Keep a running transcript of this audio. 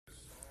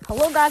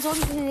Hello guys,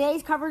 welcome to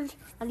today's coverage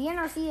of the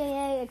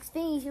NRCAA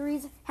Xfinity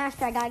Series.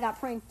 Hashtag I got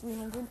pranked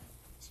 300.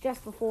 It's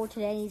just before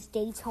today's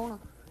Daytona.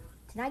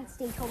 Tonight's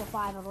Daytona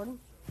 5 already.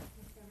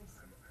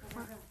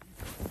 5.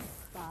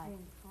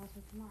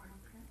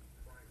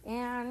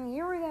 And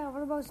here we go for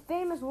the most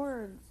famous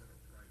words.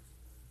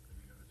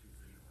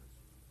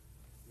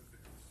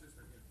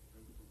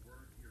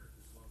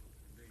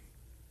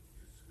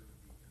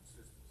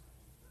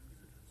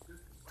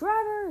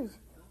 Drivers,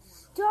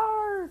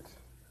 start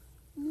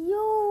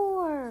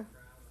your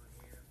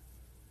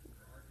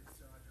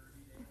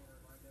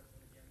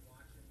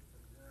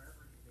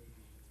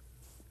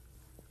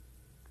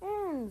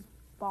and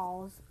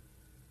balls.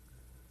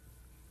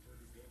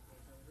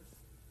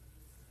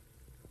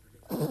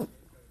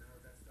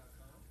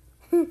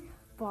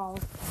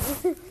 Balls.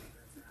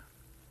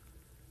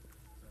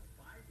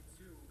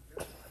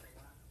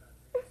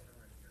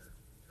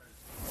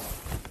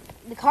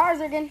 The cars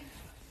are good.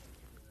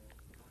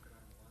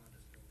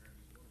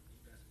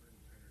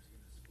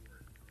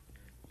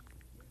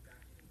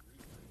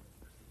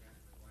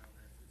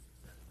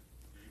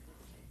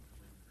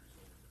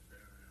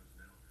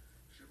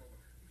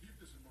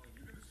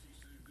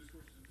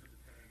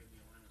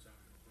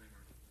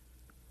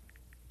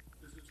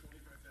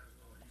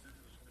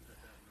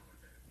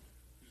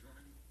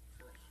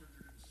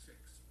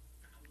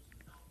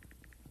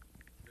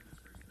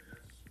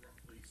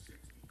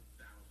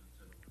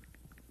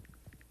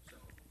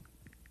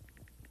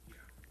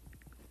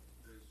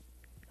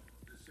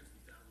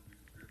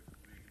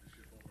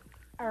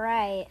 All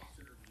right.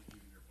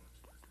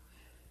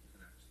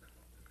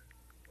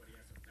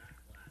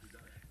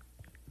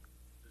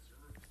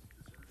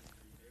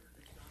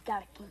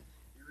 Got it.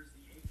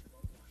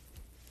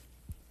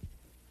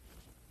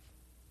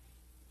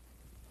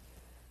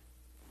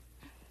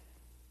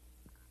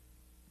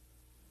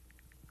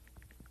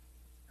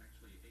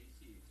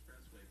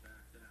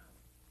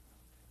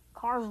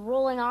 Cars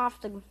rolling off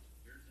the.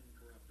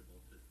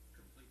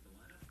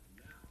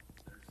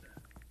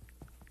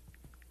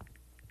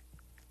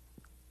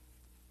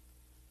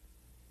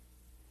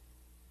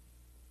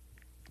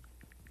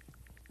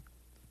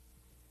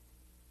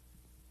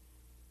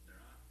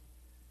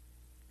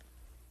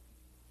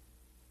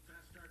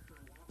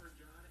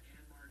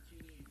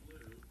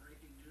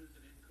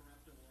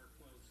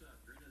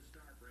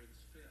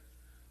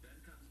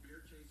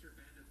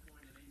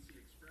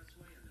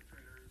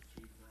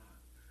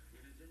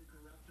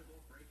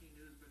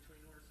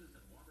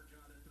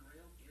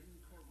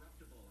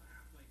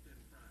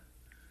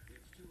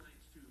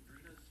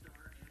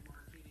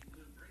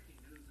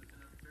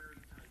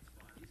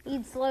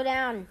 He'd slow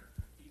down.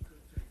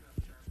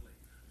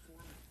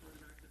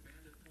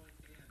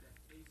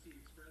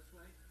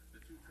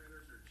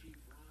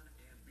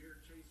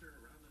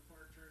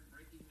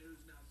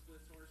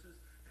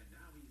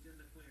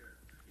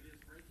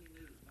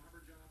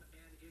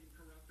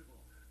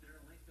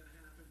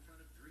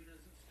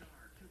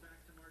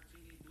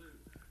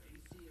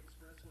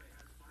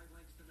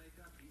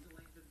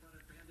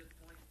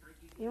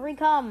 Here we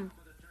come.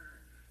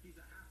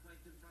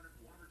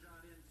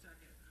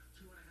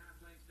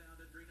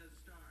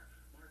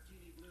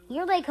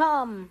 Here they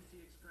come.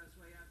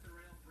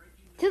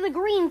 To the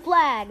green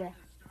flag.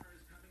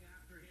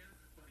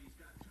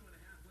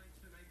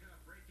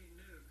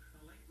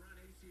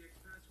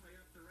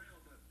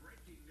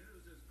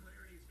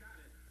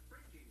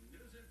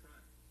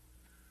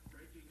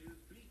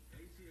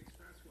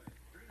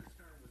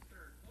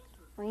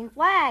 Green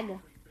flag.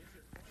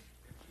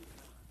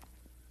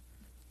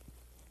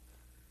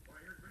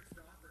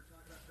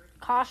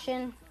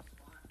 Caution.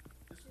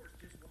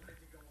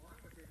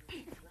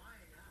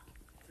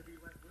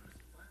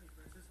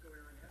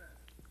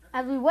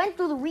 As we went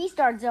through the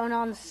restart zone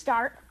on the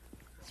start,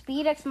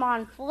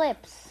 SpeedXmon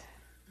flips.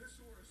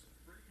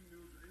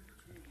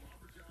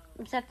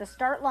 It's at the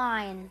start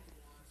line.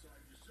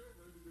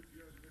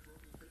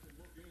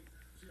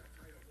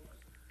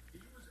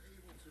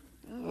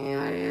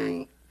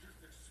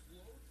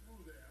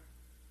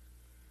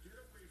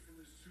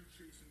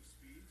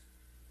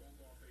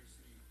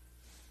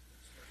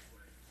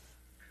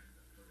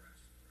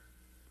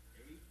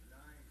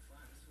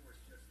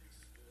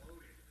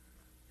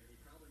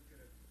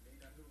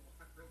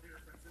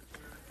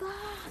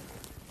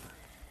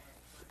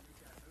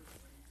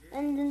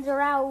 Engines are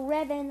out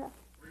revving.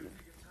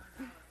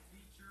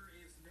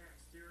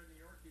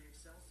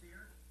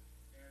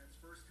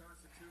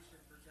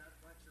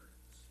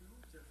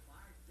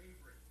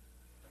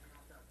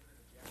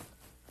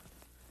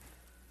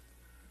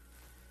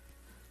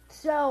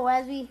 So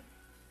as we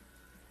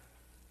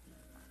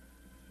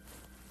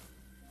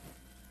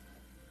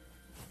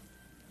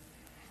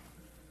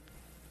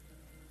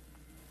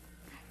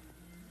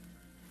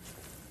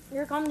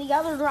here come the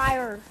other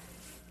drivers.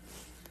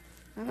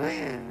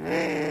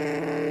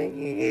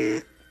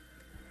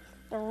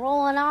 They're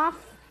rolling off.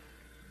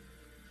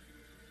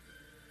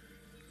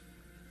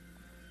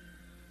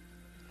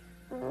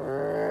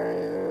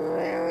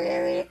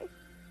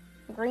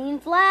 Green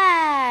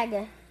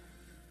flag.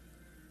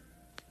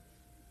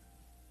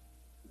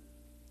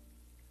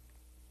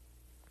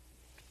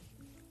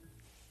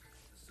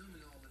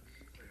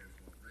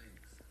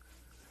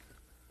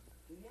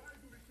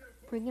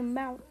 Bring him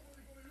out.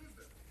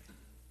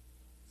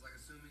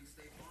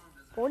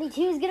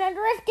 42 is gonna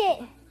drift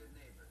it.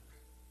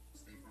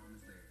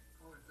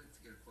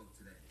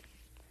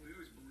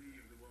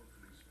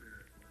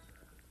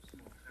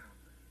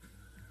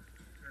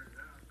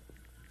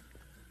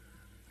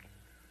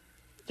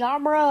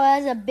 Yarborough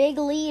has a big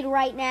lead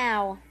right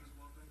now.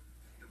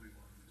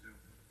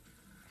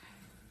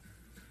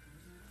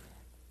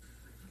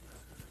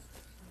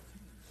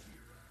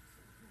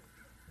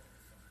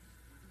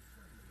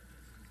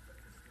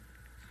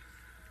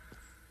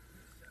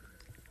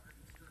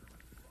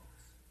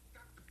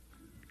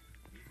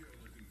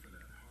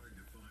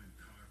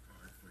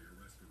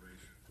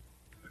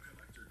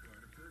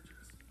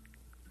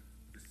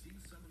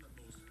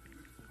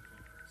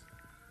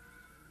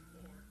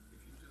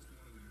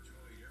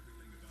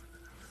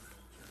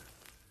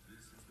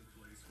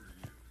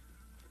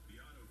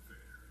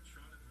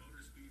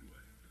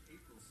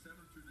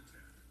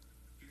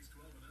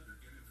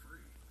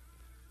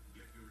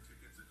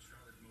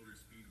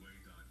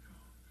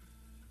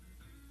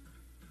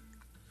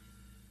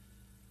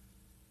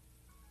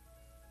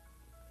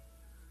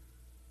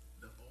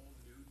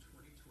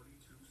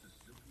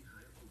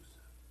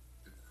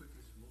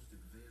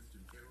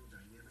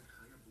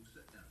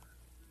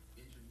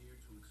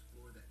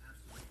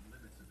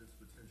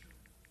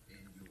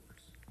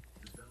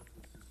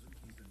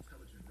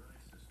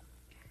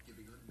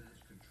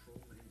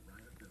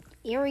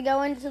 Here we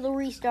go into the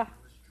restart.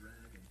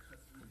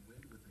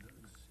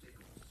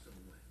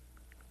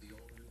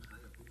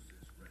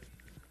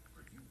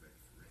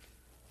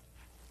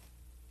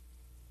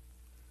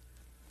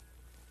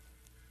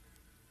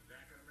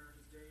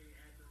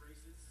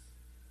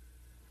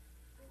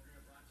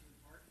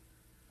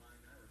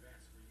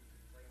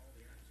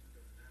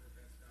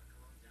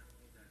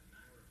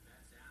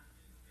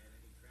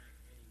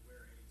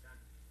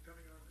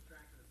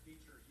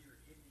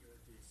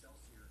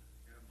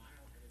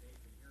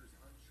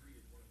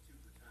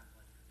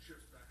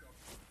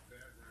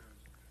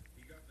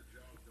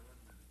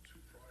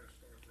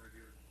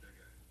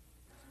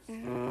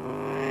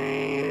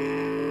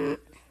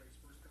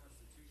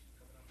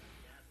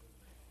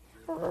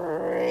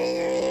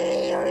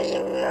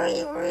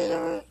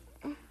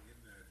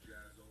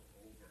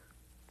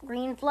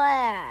 Green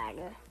flag.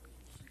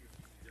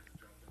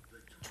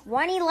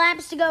 20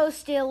 laps to go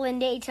still in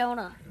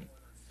Daytona.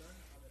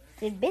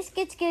 Did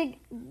Biscuits get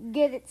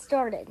it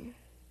started?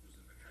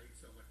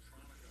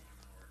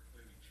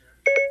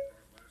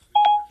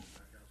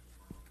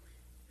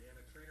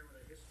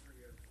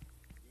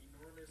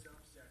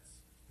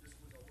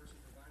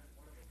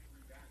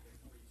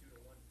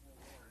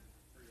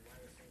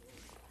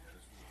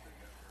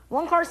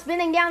 One car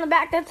spinning down the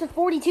back. That's a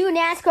 42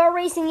 NASCAR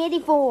Racing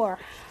 84.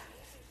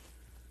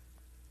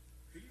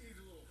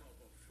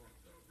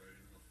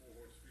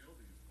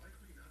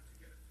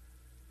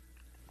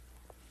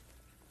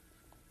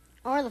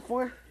 Or the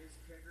 4.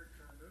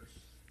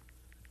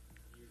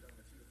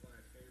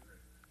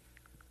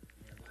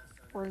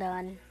 We're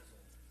done.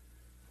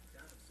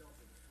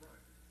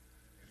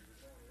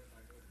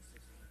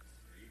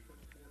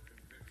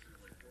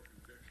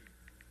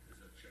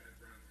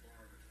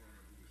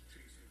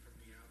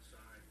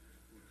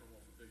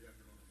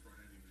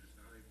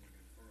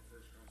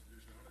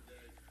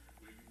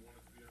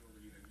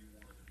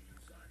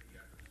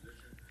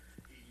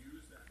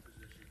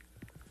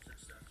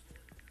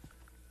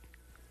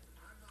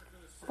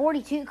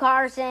 .42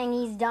 car saying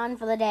he's done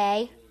for the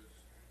day.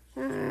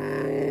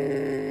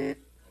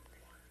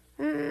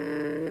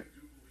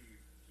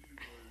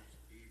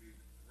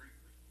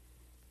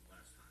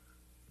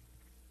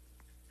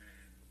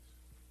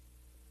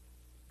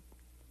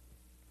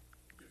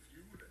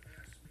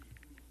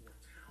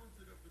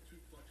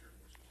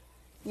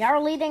 You're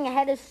leading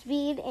ahead of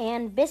Speed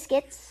and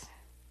Biscuits.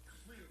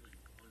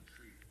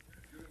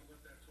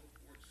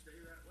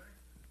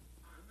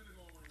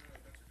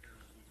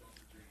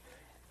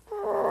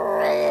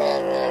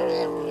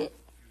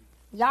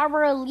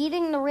 Yarborough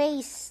leading the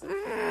race.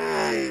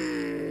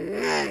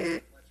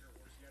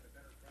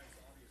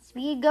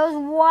 Speed goes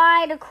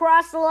wide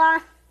across the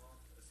line.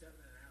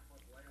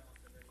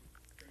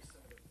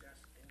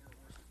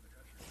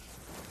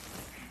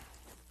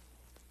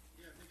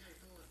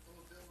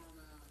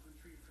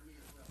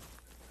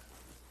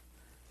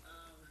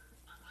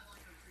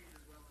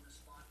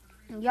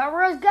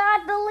 Yarborough's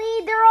got the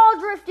lead. They're all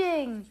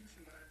drifting.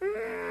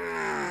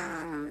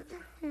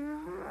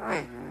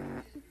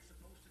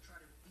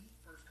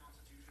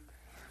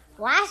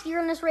 Last year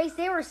in this race,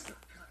 it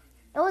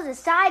was a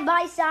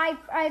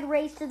side-by-side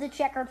race to the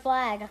checkered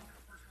flag,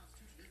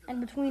 and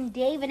between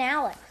Dave and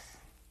Alex.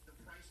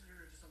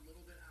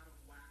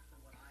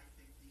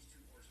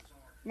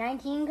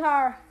 19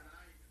 car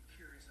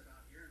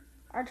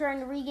are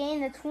trying to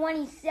regain the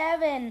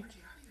 27.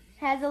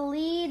 Has a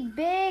lead,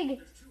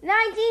 big.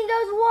 19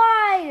 goes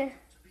wide.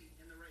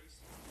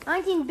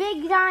 19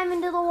 big time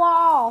into the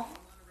wall.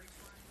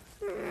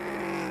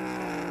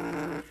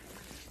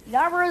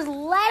 Yarborough's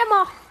let him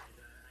off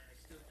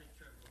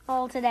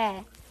all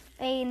today.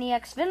 In the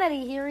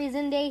Xfinity series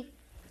in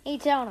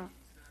Daytona.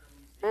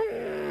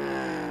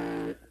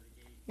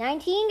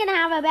 19 gonna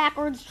have a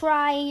backwards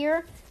try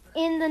here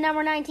in the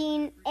number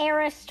 19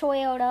 Aris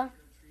Toyota.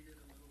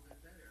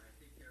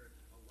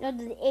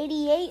 The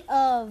 88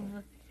 of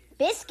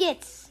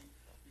Biscuits.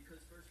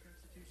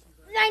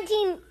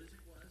 19.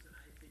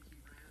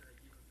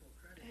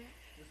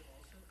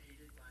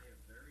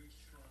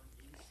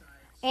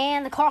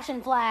 And the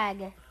caution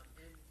flag.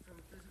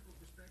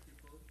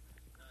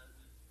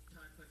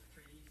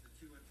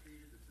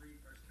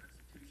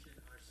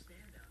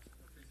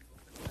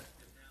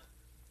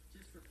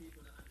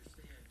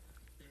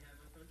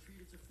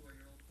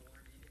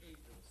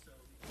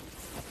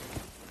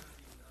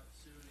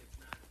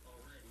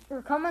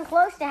 We're coming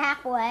close to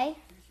halfway.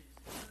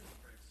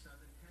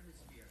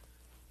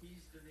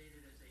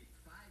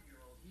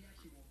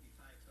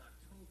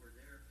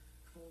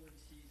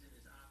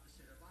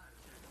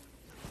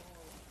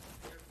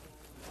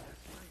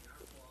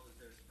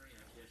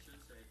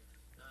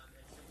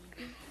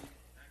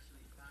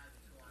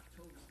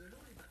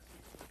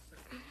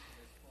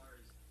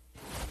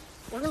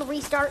 We're going to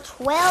restart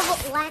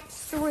 12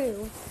 laps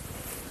through.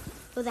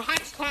 With a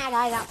hashtag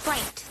I got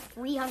pranked.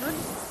 300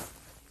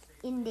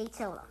 in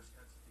Daytona.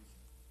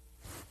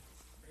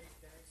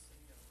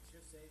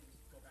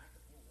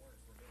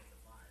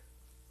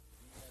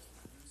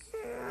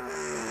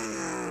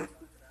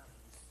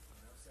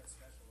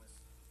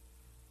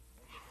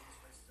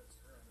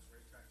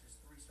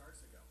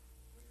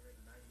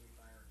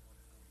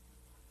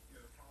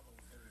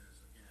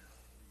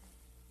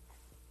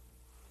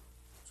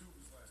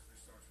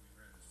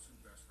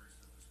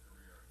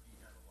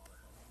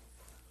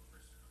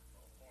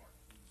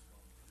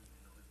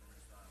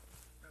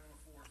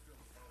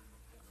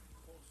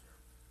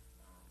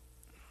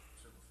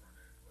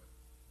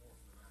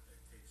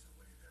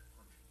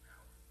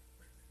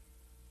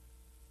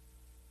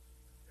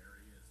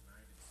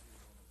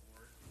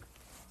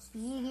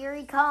 Here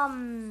he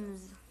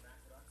comes.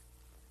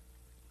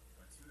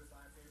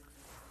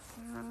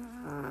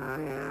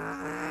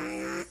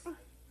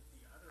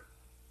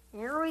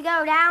 Here we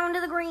go, down to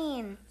the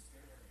green.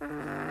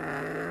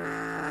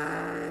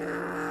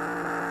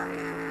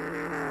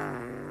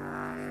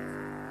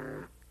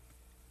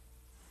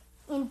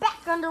 And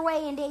back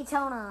underway in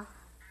Daytona.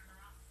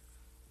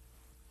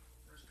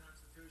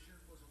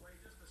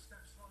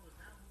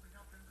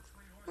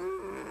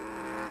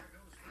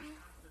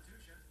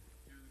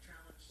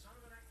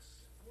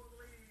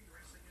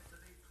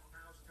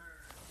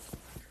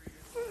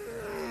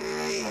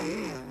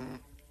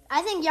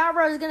 I think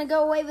Yarbrough is going to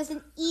go away with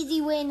an easy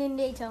win in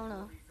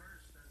Daytona.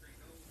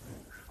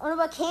 Oh,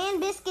 but can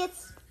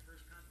Biscuits?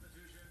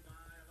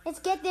 Let's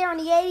get there on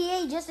the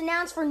 88. Just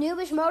announced for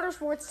Noobish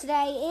Motorsports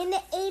today in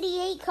the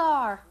 88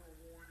 car.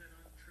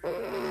 The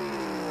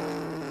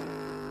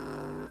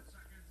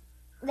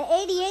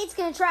 88's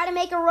going to try to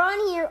make a run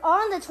here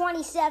on the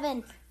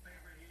 27th.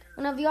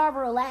 One of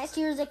Yarbrough, last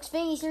year's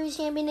Xfinity Series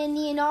champion in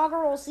the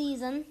inaugural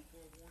season.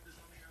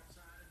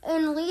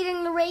 And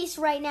leading the race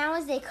right now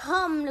as they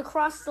come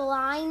across the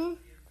line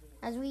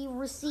as we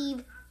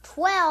receive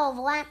 12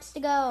 laps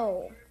to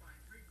go.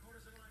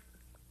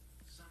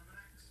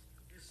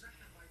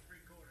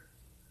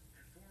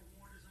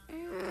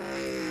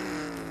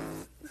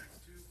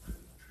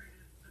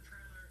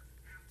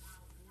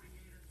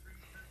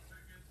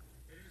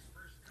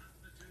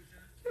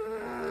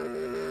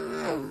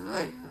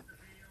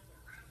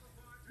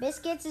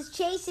 Biscuits is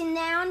chasing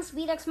now, and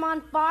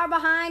Speeduxmon far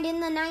behind in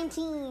the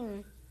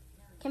 19.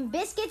 Can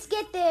Biscuits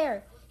get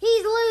there?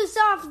 He's loose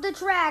off the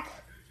track.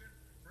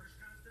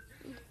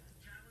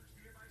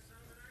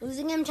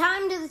 Losing him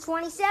time to the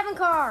 27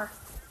 car.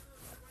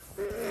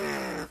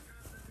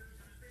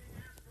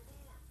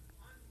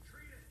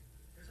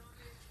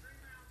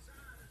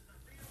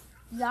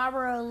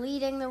 Yarbrough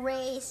leading the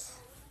race.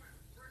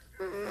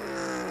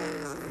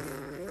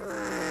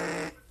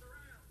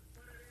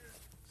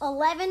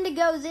 11 to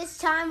go this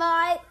time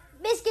by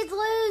Biscuits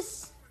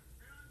loose.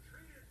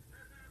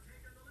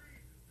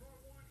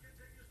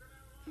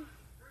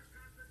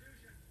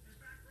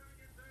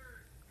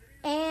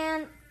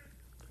 And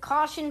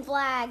caution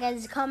flag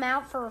has come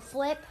out for a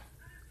flip.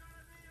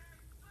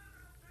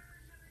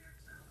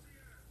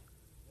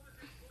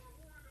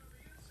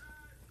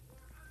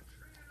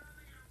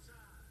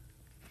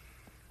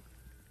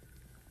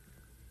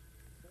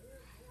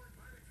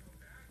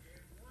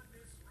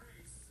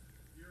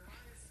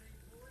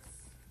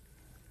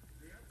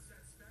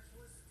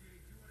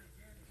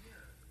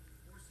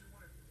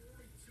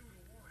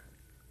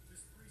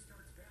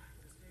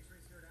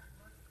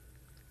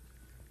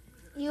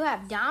 You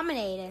have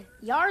dominated.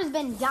 Yar's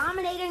been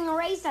dominating the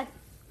race.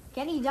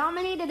 Can he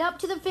dominate it up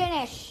to the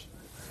finish?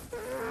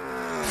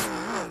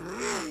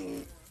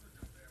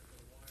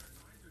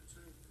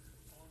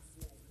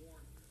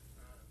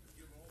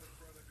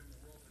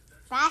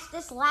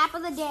 Fastest lap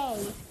of the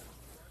day.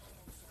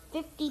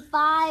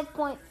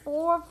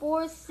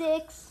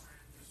 55.446.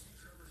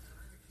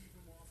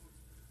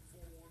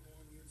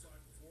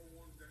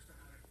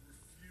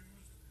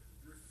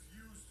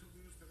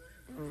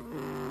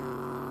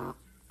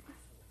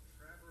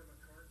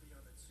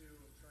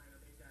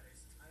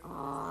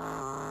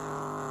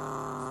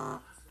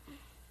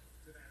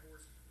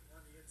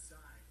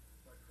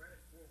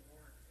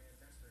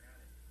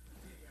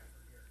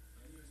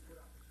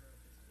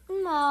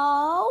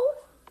 No.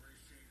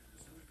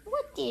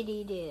 What did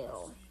he do?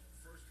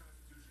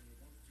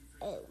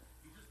 Oh.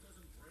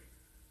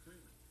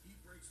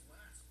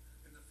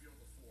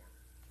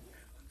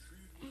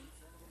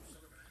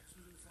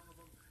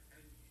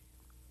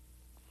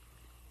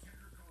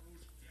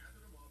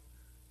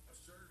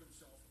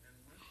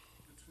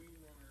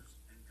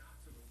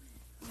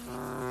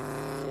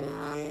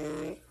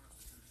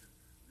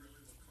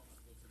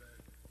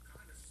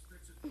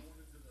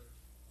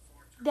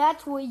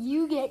 That's what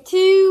you get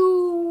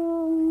too.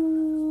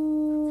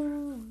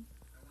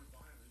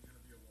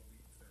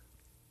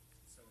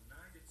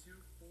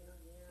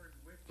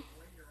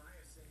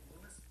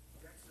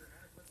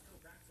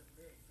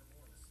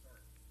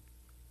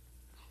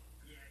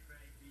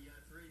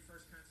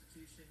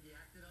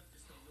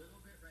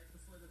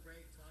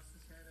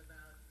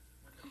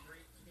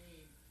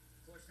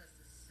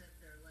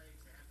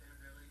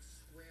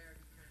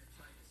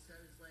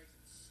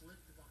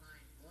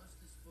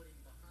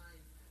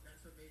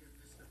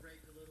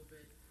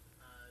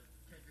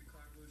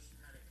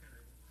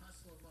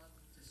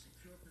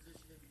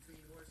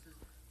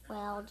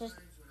 Well, just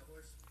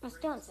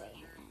don't say it.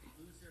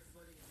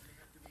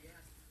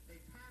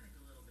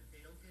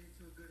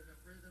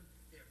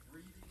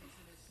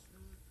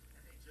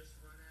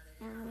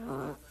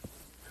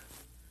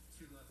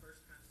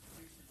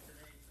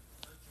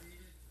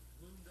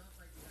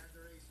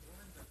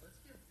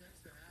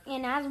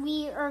 And as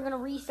we are going to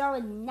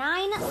restart with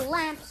 9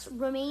 laps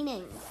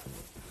remaining.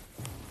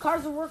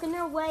 Cars are working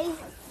their way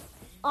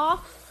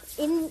off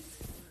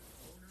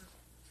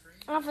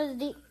of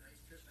the...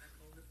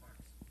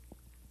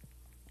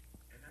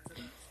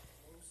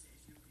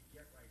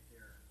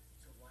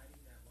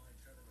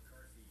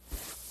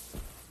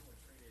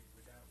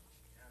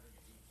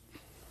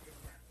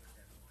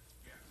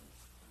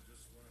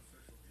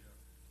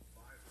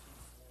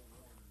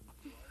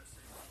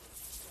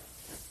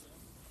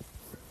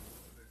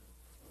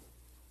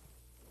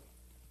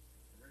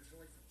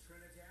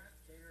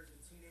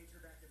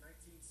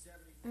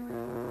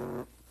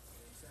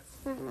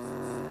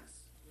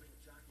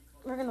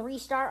 We're going to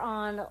restart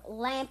on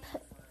lap.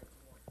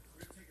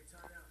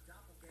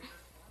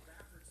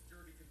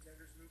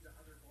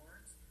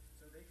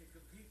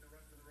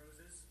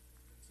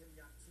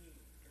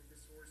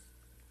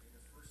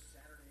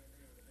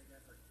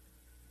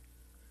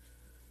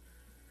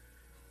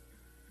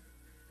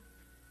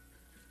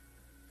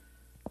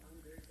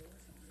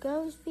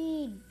 Go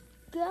speed,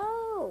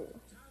 go.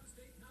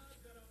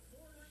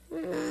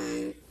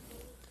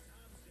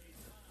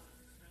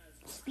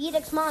 Speed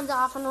X-Mon's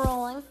off and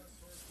rolling.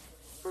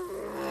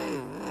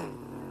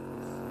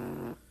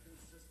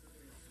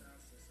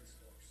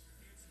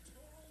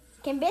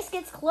 Can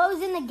Biscuits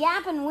close in the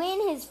gap and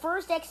win his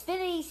first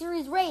Xfinity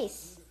Series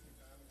race?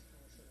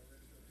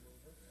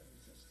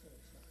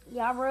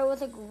 Yarbrough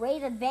with a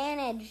great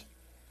advantage.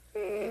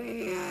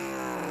 It's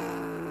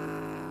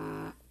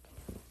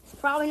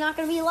probably not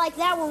going to be like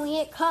that when we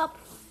hit Cup.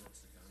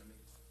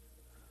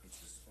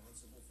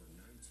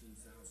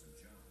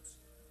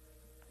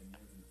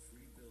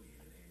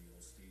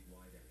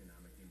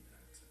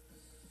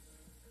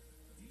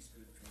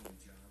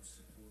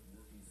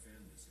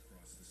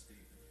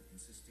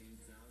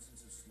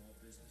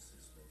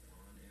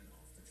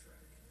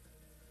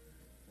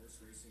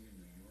 Racing in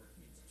New York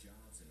means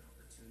jobs and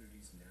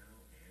opportunities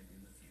now and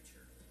in the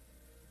future.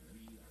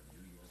 We are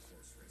New York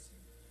Horse Racing.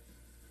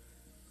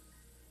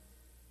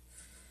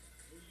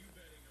 Who are you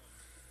betting on?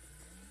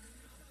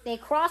 They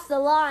cross the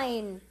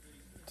line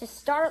to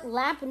start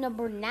lap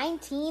number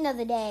 19 of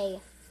the day.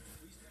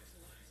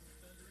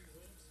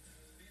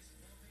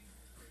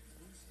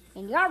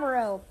 And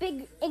Yarbrough,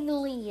 Big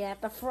Igley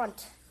at the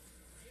front.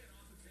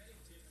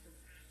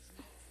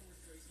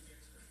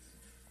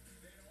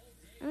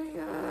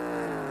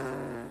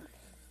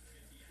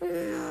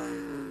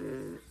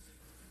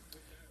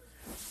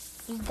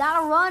 He's got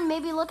to run,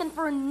 maybe looking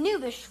for a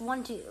noobish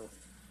 1-2.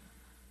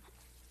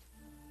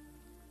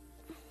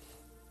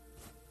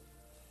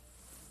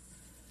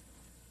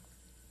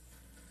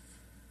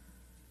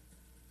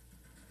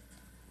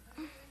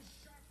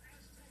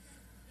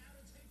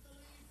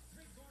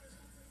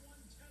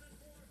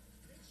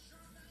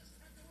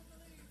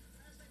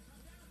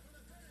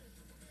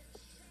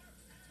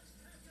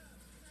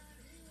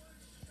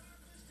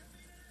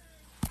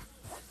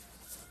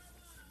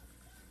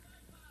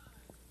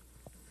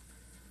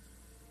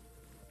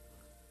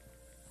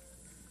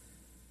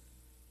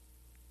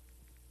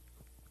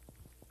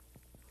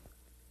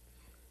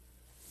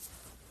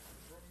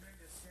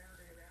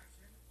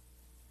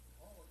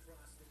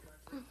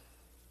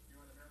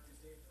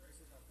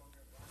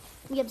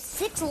 We have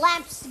 6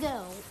 laps to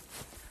go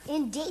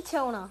in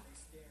Daytona.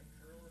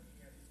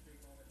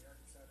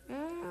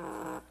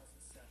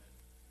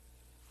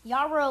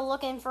 Yarbrough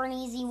looking for an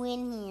easy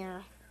win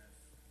here.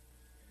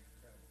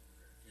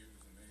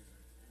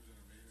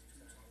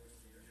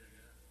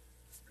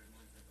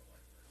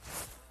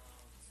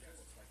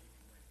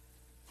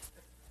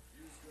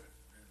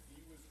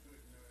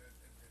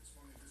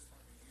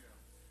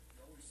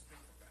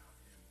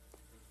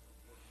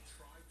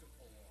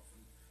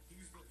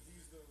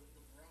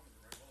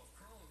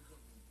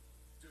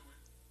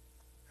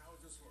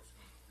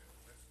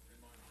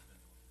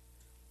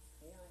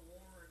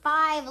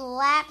 5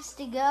 laps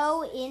to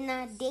go in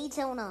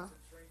Daytona.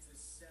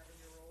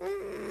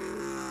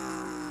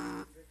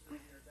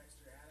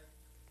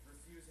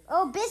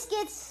 Oh,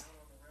 biscuits.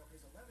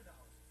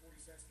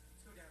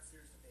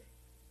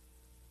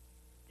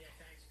 Yeah,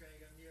 thanks, Greg.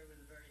 I'm here with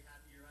a very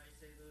happy Uriah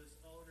St. Louis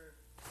owner,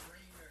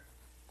 trainer.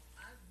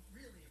 I'm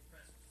really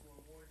impressed with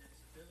Forewarned and his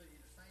ability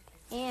to fight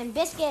And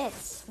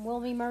biscuits will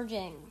be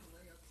merging.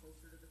 lay up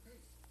closer to the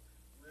pace.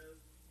 Well,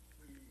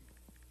 we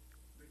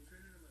treated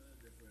him a little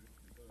different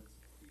because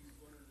he's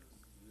one of those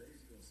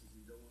lazy horses.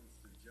 He don't want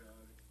to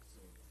jog.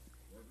 So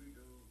what we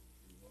do,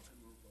 we walk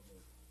him up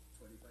about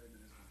 25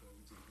 minutes before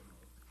we take him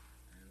out.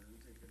 And when we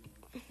take him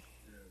out, the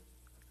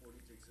 40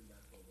 takes him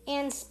back over.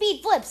 And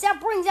speed flips. That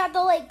brings out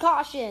the late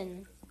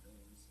caution. He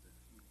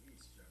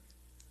hates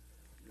jogging.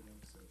 You know,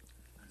 so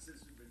and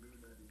since we've been doing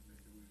that, he's been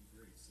doing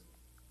great. So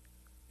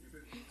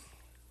even this,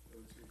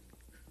 don't change it.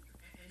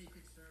 Any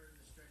concern in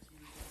the stretch he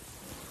was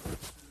in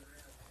to the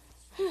rail?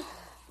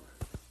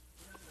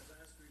 The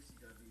last race he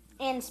got beat.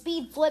 And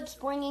speed flips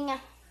bringing It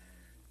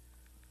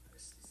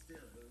still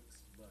hurts,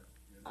 but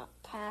you know. up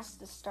past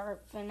the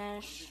start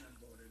finish. On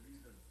board him, he's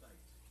gonna fight.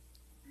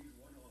 He's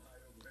one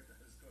Ohio Brit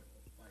that's gonna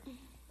fight. He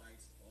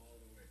fights all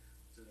the way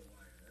to the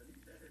wire. And he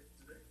did it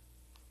today.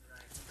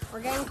 Right.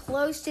 We're getting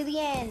close to the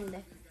end.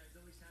 You guys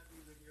always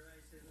happy when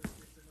Uriah St. Louis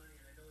gets the money,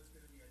 and I know it's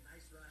going to be a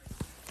nice ride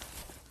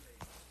today.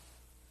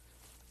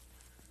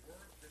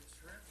 Worth the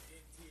trip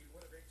indeed.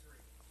 What a victory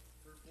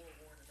for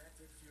Forewarned, and that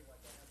did feel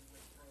like a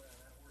heavyweight throwdown.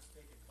 That horse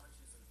taking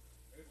punches and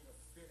able to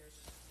finish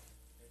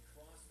and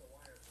cross the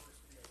wire first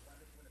for the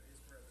 11th win of his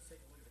career. Let's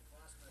take a look at the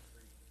cross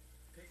country.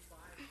 Pick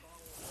 5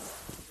 follow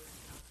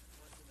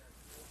punching that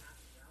full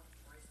action out,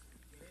 tries to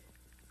get it,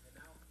 and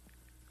now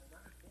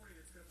 1140.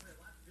 That's going to play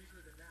a lot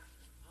bigger than that.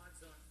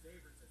 Odds-on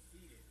favorite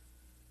defeated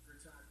for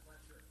Todd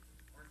Pletcher.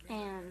 Our main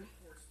And of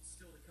course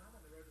still to come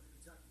on the road to the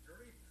Kentucky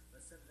Derby.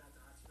 Let's send it out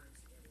to Hot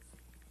Springs and we'll see.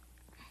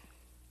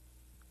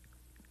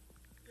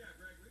 Yeah,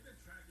 Greg, we've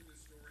been tracking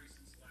this story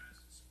since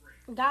last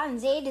spring.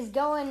 Gotton's 8 is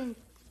going.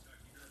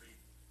 Kentucky Derby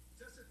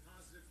tested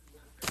positive for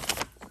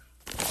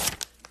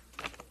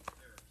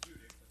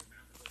therapeutic, but the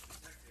mountain was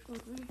detected. The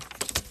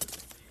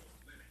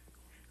limit.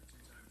 And for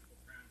two-time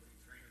Triple Crown winning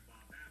trainer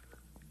Bob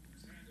Baffert, he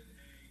was handed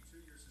a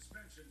 2-year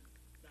suspension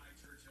by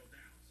Churchill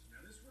Downs.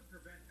 Now, this would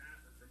prevent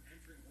Baffert from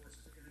entering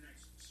horses in the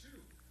next 2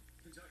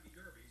 Kentucky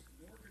Derbies,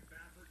 nor could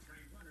Baffert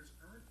train runners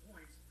earn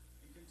points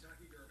in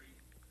Kentucky Derby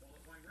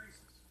qualifying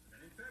races. Then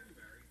in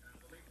February, the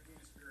late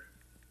Medina Spirit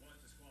was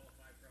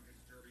disqualified from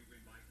his Derby win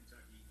by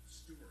Kentucky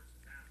stewards.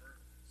 Baffert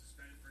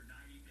suspended for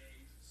 90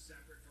 days,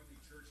 separate from the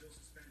Churchill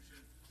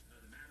suspension. The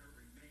matter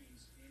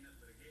remains in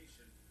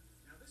litigation.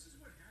 Now, this is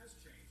what has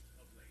changed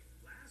of late.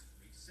 Last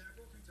week,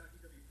 several Kentucky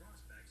Derby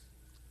prospects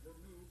were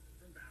moved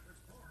from Baffert's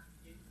park,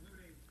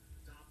 including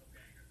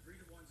Doppelganger,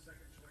 3-1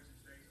 second choice in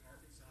today's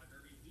Arkansas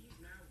Derby. He's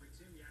now with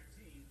Tim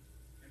Yakteen,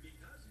 and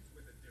because he's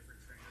with a different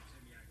trainer,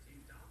 Tim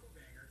Yakteen,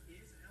 Doppelganger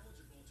is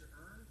eligible to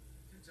earn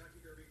Kentucky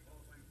Derby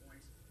qualifying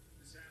points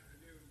this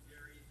afternoon.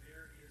 Gary,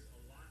 there is a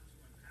lot to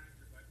unpack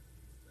here, but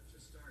let's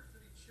just start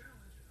with the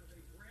challenge of a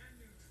brand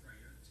new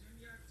trainer, Tim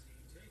Yakteen,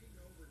 taking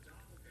over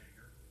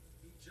Doppelganger.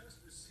 He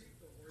just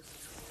received the horse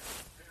and now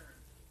he's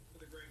preparing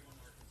for the Grade 1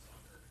 Arkansas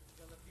Derby.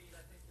 Well, Lapid,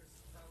 I think this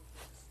is probably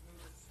the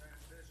smoothest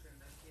transition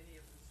that any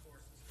of these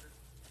horses could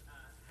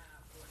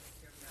have for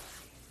Tim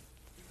Yakteen.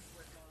 He was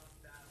with Bob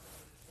Baffert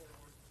for the 4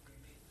 horses when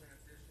he made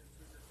transition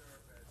to the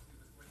thoroughbreds. He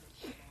was with him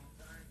for a long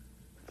time.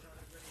 When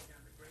Charlie Whitney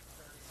had the great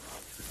start, he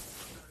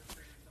started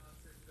training. Bob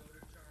said, go to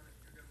Charlie,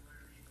 you're going to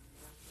learn even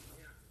more from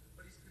him.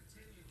 But he's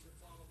continued to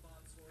follow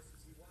Bob's horses.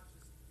 He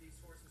watches these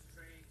horses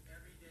train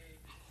every day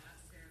at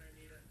Santa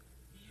Anita.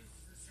 He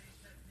uses the same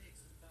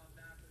techniques as Bob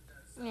Baffert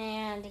does. So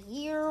And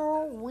here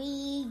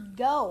we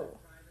go.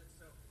 private,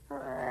 so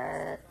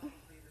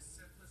probably the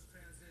simplest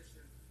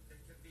transition that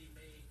could be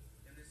made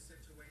in this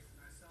situation.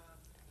 I saw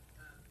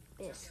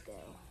Bisco.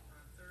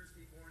 on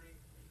Thursday morning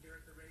here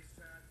at the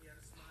racetrack. He had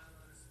a smile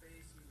on his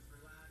face. He was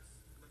relaxed,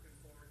 looking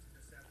forward to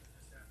this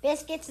afternoon.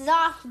 Biscuits is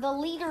off. The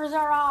leaders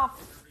are off.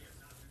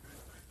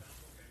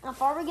 How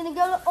far are we going to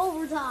go to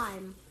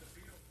overtime? The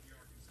field, the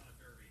Arkansas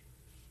Derby.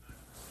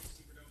 Number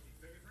 6,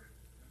 favorite.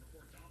 Number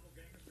 4,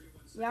 Doppelganger,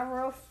 3-1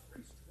 Yarrow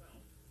race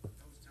 12.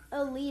 Post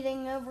time.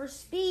 leading over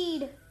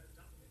speed.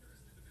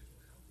 Doppelganger is an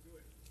individual.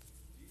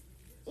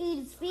 How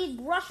good? Speed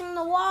brushing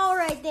the wall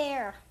right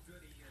there.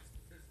 Good he is,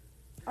 because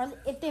Or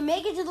if they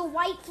make it to the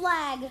white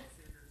flag,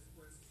 Sanders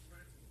was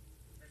sprinting.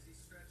 As he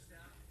stretched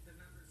out, the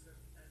numbers have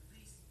at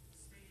least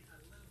stayed a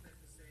little bit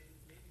the same,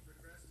 maybe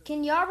regressed a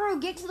can Yarborough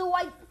get to the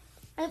white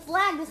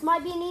flag? This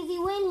might be an easy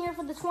win here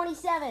for the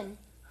 27.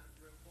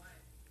 real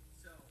quiet.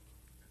 So,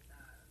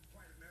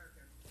 quite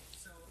American.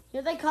 So,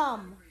 Here they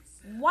come.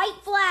 White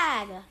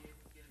flag. get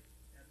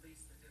at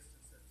least the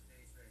distance of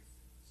today's race.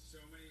 So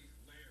many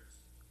layers.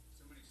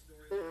 So many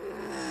stories. There's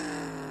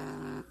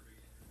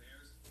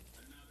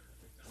another.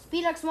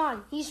 Speed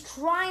X1. He's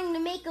trying to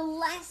make a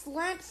last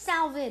lap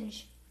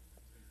salvage.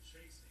 Been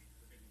chasing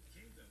Forbidden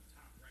Kingdom,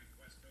 top-ranked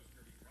West Coast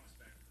Derby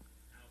prospect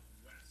out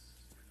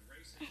west. And the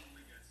racing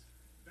only gets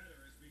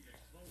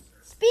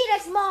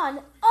next mon.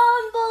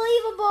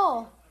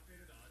 Unbelievable.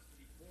 Updated odds for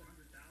the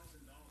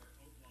 $400,000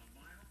 Oaklawn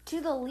Mile.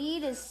 To the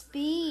lead is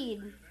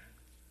Speed.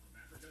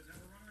 Mapper does have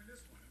a runner in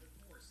this one. Number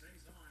 4,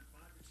 Saison,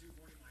 5-2,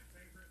 Morning Line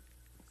favorite.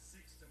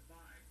 6-5,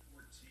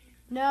 14.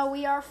 No,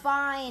 we are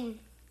fine.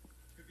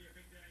 Could be a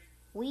big day.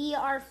 We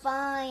are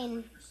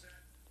fine. Percent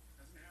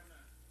doesn't have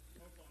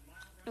an Oaklawn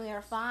Mile runner. We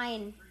are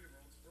fine.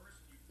 3-year-olds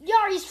first.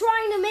 Yari's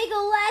trying to make a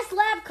last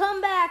lap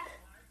comeback.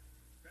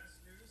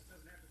 Best news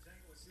doesn't have to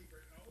tangle a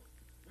secret oath.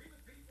 We the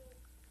people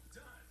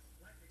does.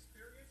 Like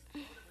experience,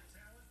 whatever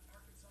talent,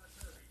 Arkansas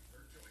Derby.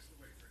 Third choice to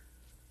wait for.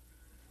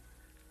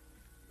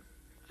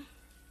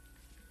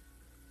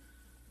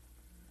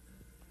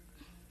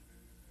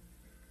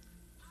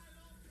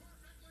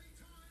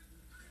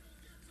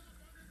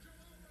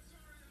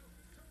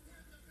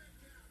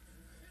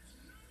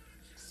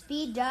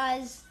 Speed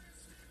does.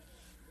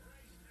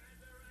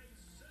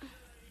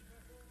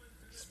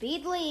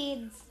 Speed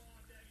leads.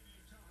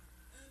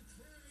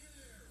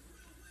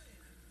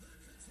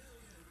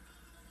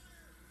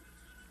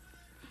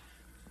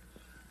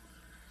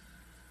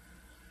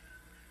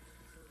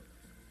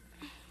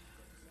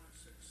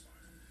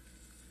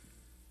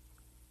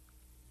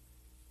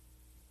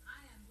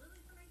 I am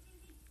Lily from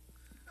AT&T.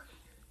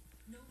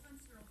 No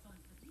offense to real fun,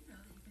 but do you know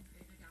that you can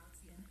trade a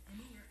Galaxy in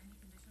any year, any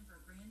condition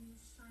for a brand new,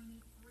 shiny,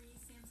 free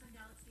Samsung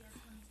Galaxy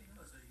S22?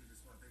 Oh, so you can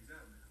just swap things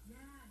out now. Yeah,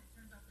 and it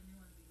turns out the new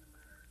one's even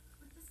better.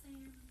 With the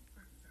same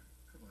quirky charm.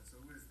 Come on,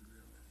 so where's the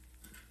real Lily?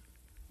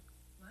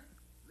 What?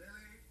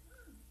 Lily?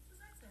 What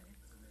does that say?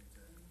 That's a name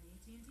tag.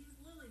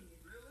 AT&T's Lily.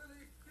 Real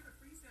Lily? Get a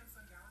free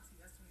Samsung Galaxy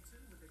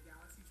S22 with a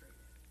Galaxy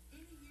trade-in.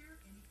 Any year,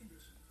 any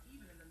condition,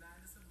 even in the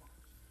madness of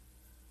March.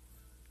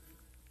 The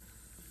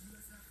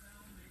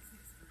USFL makes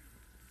history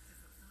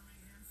as the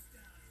Birmingham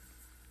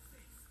Stallions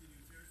face the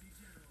New Jersey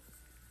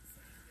Generals.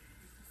 Saturday,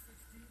 April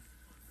 16th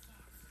on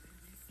Fox and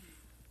NBC.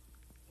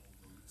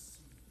 Although it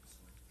seems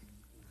like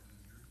any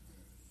ordinary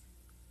day,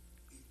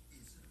 it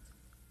isn't.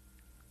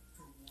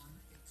 For one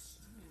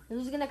extraordinary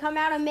Who's going to come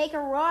out and make a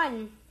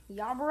run?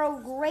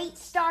 Yarborough, great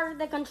start at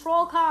the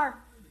control car.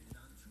 limited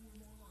on 2 or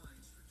more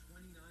lines for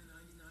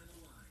 $29.99 a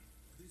line.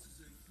 This is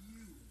a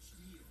huge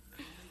deal that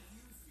will make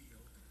you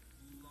feel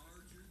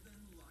larger than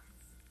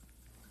life.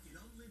 Get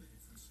unlimited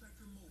from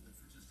Spectrum Mobile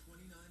for just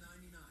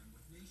 $29.99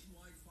 with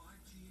nationwide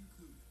 5G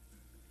included.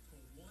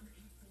 Call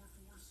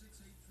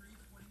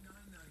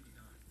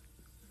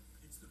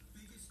 1-844-683-2999. It's the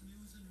biggest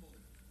news in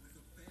mobile with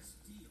the best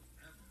deal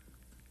ever.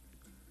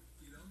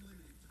 Get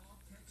unlimited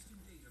talk, text,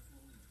 and data for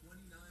only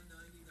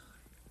 $29.99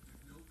 with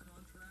no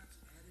contracts,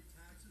 added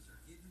taxes, or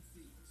hidden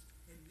fees,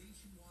 and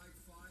nationwide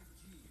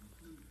 5G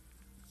included.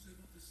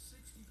 Save up to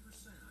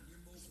 60% on your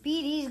mobile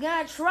Speed, he's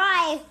going to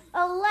try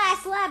a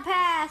last lap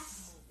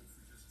pass. for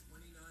just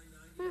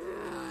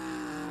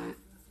 $29.99.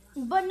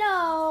 But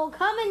no,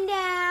 coming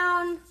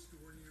down.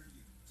 Store near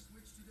you.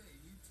 Switch today.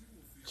 You too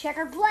will feel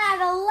Checkered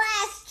flag, a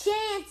last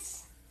chance.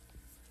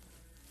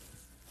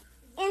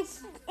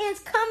 It's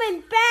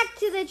coming back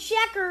to the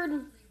checkered.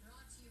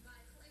 Brought to you by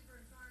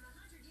Claiborne Farm,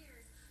 100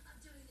 years of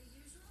doing the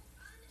usual,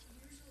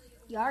 unusually.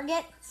 Yar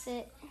gets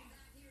it. Welcome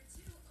back here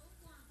to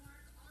Oaklawn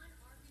Park on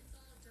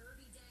Arkansas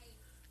Derby Day.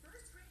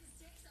 First greatest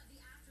stakes of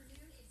the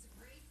afternoon. It's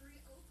Grade 3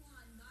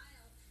 Oaklawn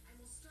Mile, and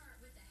we'll start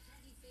with the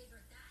heavy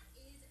favorite. That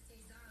is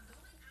Saison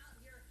going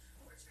out here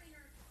for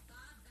trainer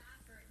Bob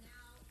Baffert.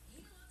 Now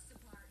he looks the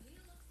part. He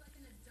looks like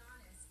an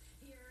Adonis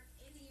here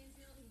in the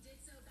infield. He did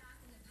so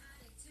back in the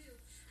paddock too.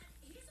 And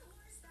he's a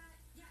horse that,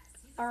 yes,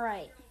 he's a All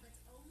right. 4-year-old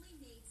that's only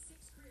made 6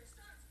 career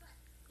starts, but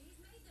he's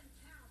made them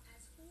count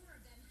as 4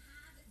 of them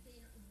have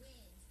been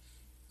wins.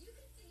 You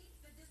can see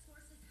that this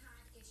horse has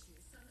had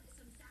issues,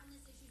 some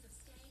soundness issues of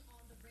staying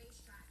on the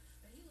racetrack,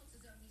 but he looks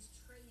as though he's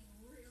training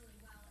really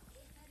well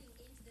heading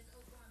into this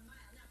Oaklawn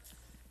Mile. Now,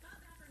 Bob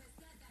Baffert has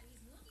said that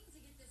he's looking to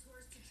get this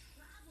horse to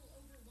travel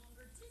over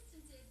longer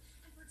distances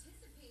and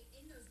participate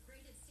in those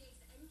graded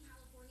stakes in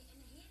California in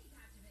the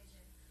handicap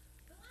division.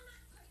 Though I'm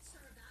not quite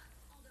sure of that,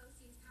 although it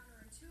seems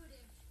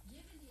counterintuitive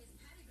given his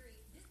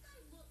pedigree. This guy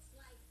looks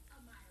like a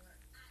miler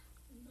at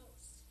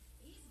most.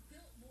 He's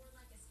built more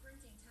like a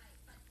sprinting type,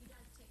 but he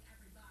does tick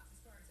every box as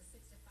far as a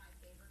 6-5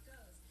 favorite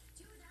goes.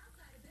 To his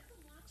outside, a bit of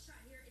a long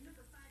shot here in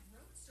number 5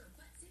 Roadster,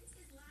 but since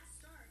his last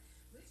start,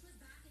 which was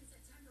back in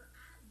September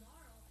at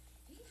Laurel,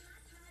 he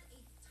has had a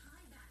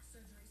tie-back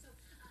surgery. So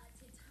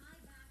to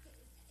tie back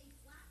a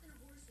flap in a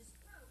horse's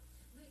throat,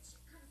 which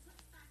kind of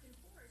flips back and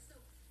forth, so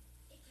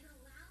it can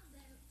allow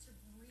them to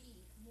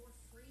breathe more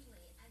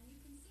freely. And you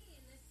can see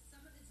in this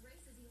some of his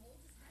races, he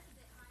holds his head a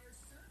bit higher,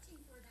 searching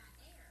for that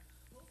air.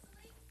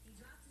 Hopefully, he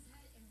drops his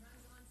head and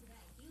runs on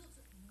today. He looks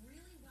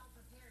really well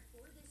prepared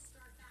for this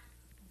start back,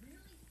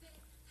 really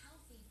fit,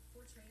 healthy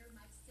for trainer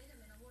Mike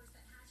Stidham, and a horse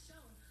that has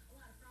shown a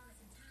lot of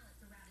promise and talent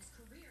throughout his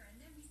career.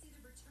 And then we see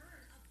the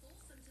return of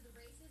Folsom to the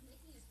races,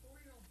 making his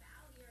 4-year-old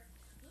bow here.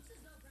 Looks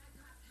as though Brad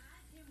Kopp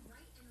has him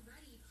right and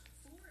ready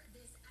for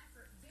this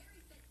effort.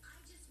 Very fit. I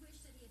just wish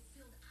that he had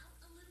filled out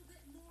a little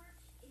bit more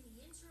in the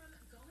interim,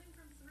 going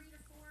from 3 to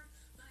 4.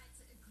 But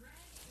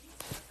Greg,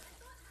 I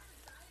thought had a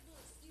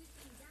viable excuse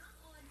being down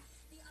on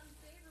the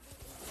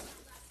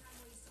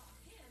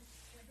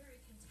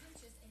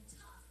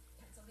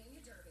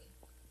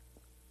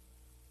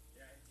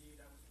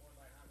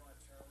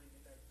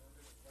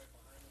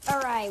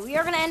right, we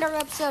are going to end our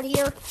episode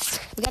here.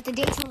 We got the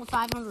Daytona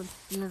 500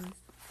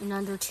 in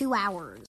under 2 hours.